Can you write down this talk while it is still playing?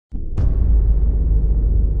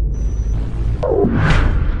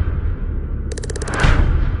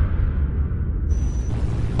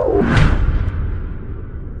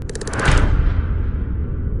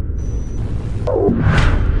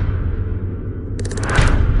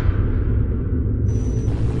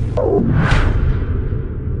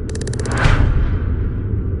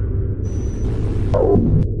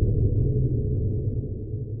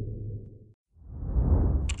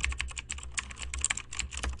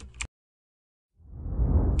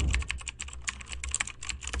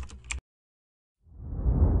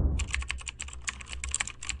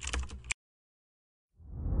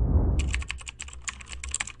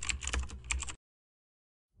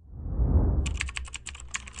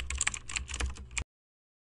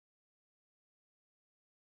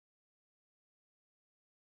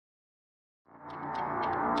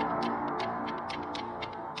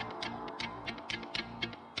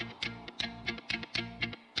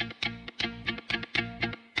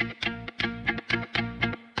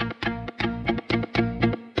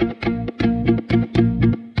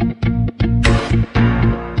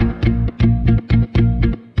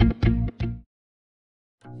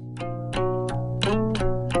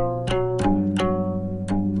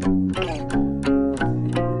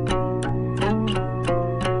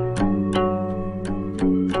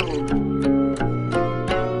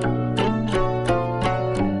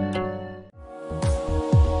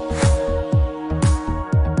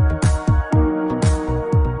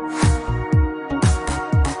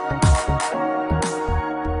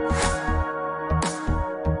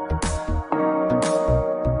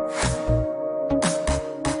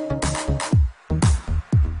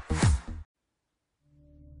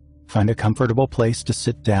find a comfortable place to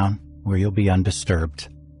sit down where you'll be undisturbed.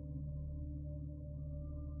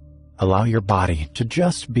 Allow your body to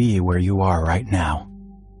just be where you are right now.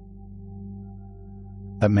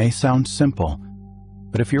 That may sound simple,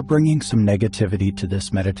 but if you're bringing some negativity to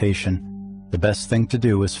this meditation, the best thing to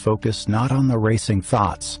do is focus not on the racing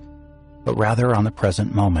thoughts, but rather on the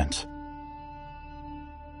present moment.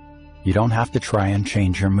 You don't have to try and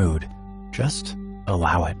change your mood, just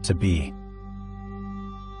allow it to be.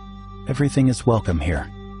 Everything is welcome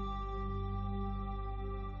here.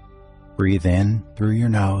 Breathe in through your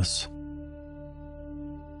nose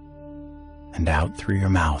and out through your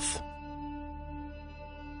mouth.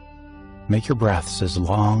 Make your breaths as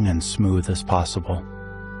long and smooth as possible.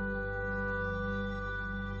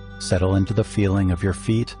 Settle into the feeling of your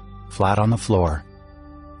feet flat on the floor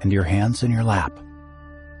and your hands in your lap.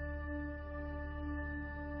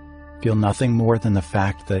 Feel nothing more than the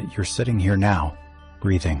fact that you're sitting here now,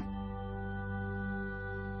 breathing.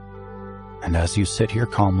 And as you sit here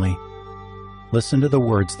calmly, listen to the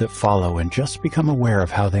words that follow and just become aware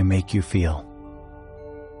of how they make you feel.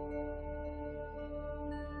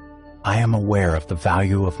 I am aware of the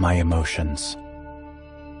value of my emotions.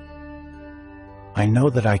 I know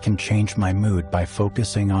that I can change my mood by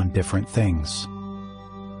focusing on different things.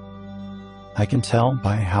 I can tell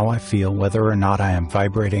by how I feel whether or not I am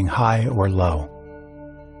vibrating high or low.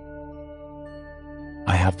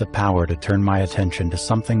 I have the power to turn my attention to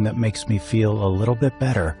something that makes me feel a little bit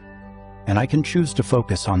better, and I can choose to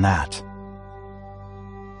focus on that.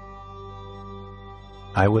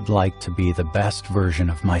 I would like to be the best version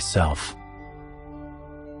of myself.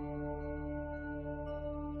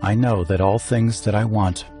 I know that all things that I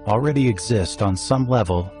want already exist on some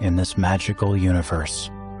level in this magical universe.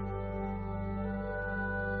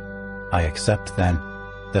 I accept then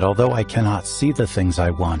that although I cannot see the things I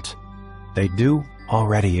want, they do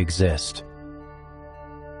already exist.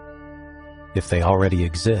 If they already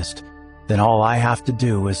exist, then all I have to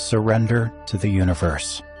do is surrender to the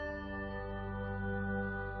universe.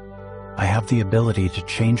 I have the ability to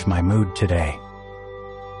change my mood today.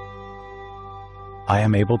 I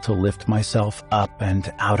am able to lift myself up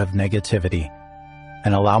and out of negativity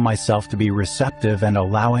and allow myself to be receptive and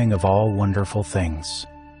allowing of all wonderful things.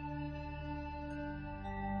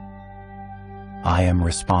 I am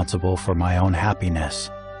responsible for my own happiness,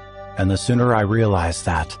 and the sooner I realize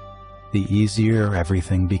that, the easier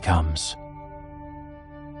everything becomes.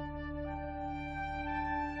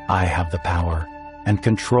 I have the power and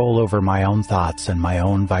control over my own thoughts and my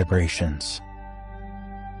own vibrations.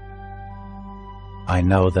 I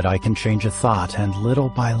know that I can change a thought and little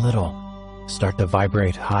by little start to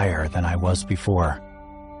vibrate higher than I was before.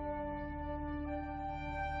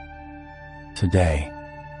 Today,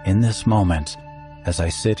 in this moment, as I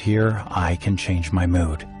sit here, I can change my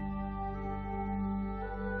mood.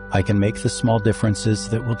 I can make the small differences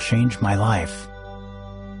that will change my life.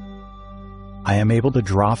 I am able to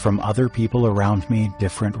draw from other people around me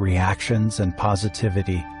different reactions and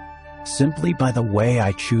positivity simply by the way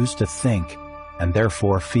I choose to think and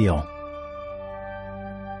therefore feel.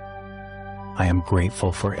 I am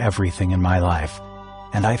grateful for everything in my life,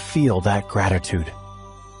 and I feel that gratitude.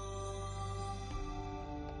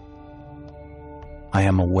 I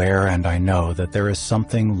am aware and I know that there is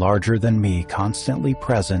something larger than me constantly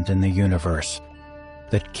present in the universe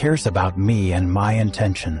that cares about me and my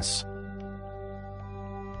intentions.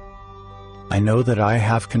 I know that I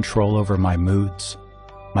have control over my moods,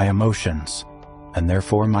 my emotions, and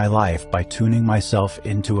therefore my life by tuning myself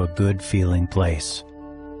into a good feeling place.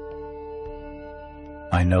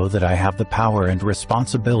 I know that I have the power and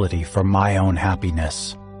responsibility for my own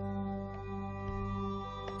happiness.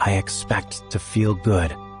 I expect to feel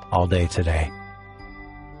good all day today.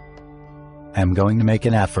 I am going to make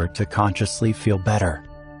an effort to consciously feel better.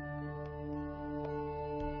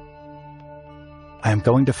 I am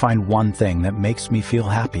going to find one thing that makes me feel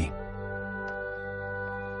happy.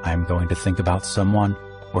 I am going to think about someone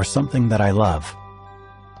or something that I love.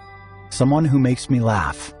 Someone who makes me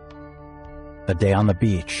laugh. A day on the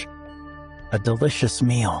beach. A delicious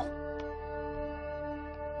meal.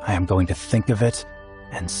 I am going to think of it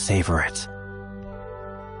and savor it.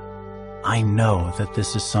 I know that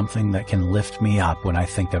this is something that can lift me up when I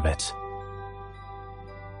think of it.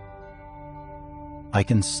 I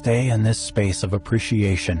can stay in this space of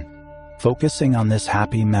appreciation, focusing on this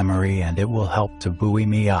happy memory, and it will help to buoy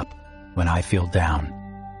me up when I feel down.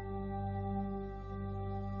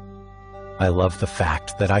 I love the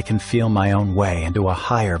fact that I can feel my own way into a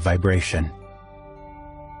higher vibration.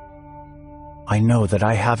 I know that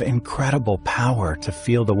I have incredible power to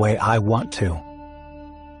feel the way I want to.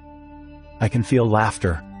 I can feel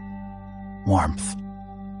laughter, warmth,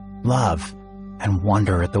 love, and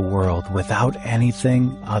wonder at the world without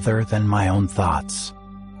anything other than my own thoughts.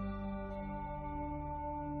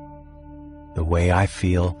 The way I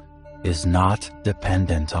feel is not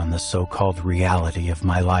dependent on the so-called reality of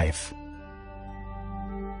my life.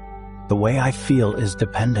 The way I feel is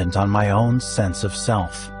dependent on my own sense of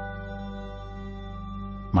self.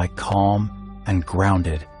 My calm and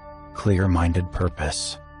grounded, clear-minded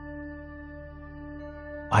purpose.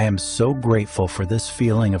 I am so grateful for this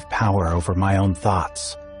feeling of power over my own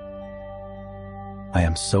thoughts. I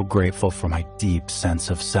am so grateful for my deep sense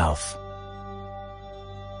of self.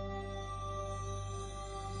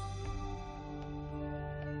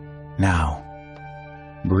 Now,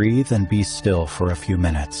 breathe and be still for a few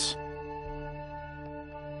minutes.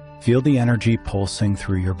 Feel the energy pulsing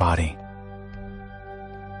through your body.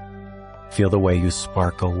 Feel the way you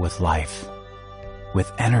sparkle with life,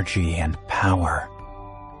 with energy and power.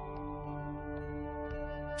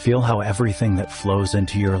 Feel how everything that flows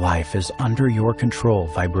into your life is under your control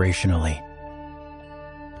vibrationally.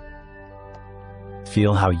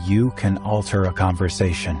 Feel how you can alter a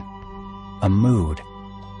conversation, a mood,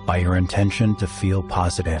 by your intention to feel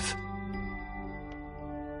positive.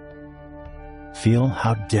 Feel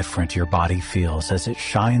how different your body feels as it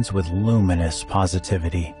shines with luminous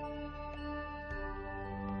positivity.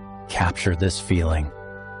 Capture this feeling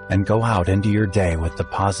and go out into your day with the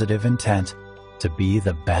positive intent to be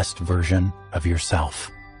the best version of yourself.